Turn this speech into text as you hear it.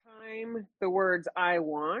time the words I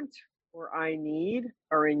want or I need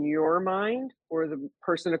are in your mind or the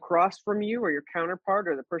person across from you or your counterpart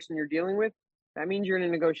or the person you're dealing with, that means you're in a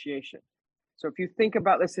negotiation. So if you think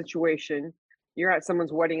about the situation, you're at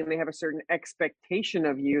someone's wedding and they have a certain expectation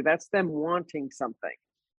of you, that's them wanting something.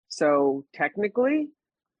 So technically,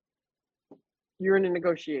 you're in a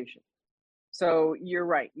negotiation. So you're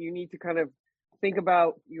right. You need to kind of think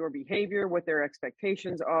about your behavior, what their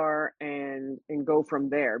expectations are, and go from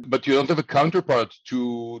there. But you don't have a counterpart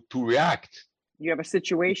to react. You have a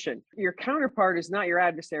situation. Your counterpart is not your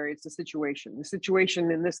adversary, it's the situation. The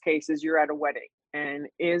situation in this case is you're at a wedding. And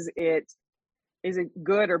is it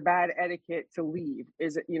good or bad etiquette to leave?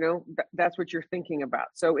 Is it, that's what you're thinking about.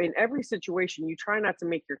 So in every situation, you try not to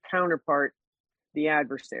make your counterpart the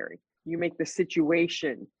adversary. You make the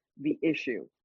situation the issue.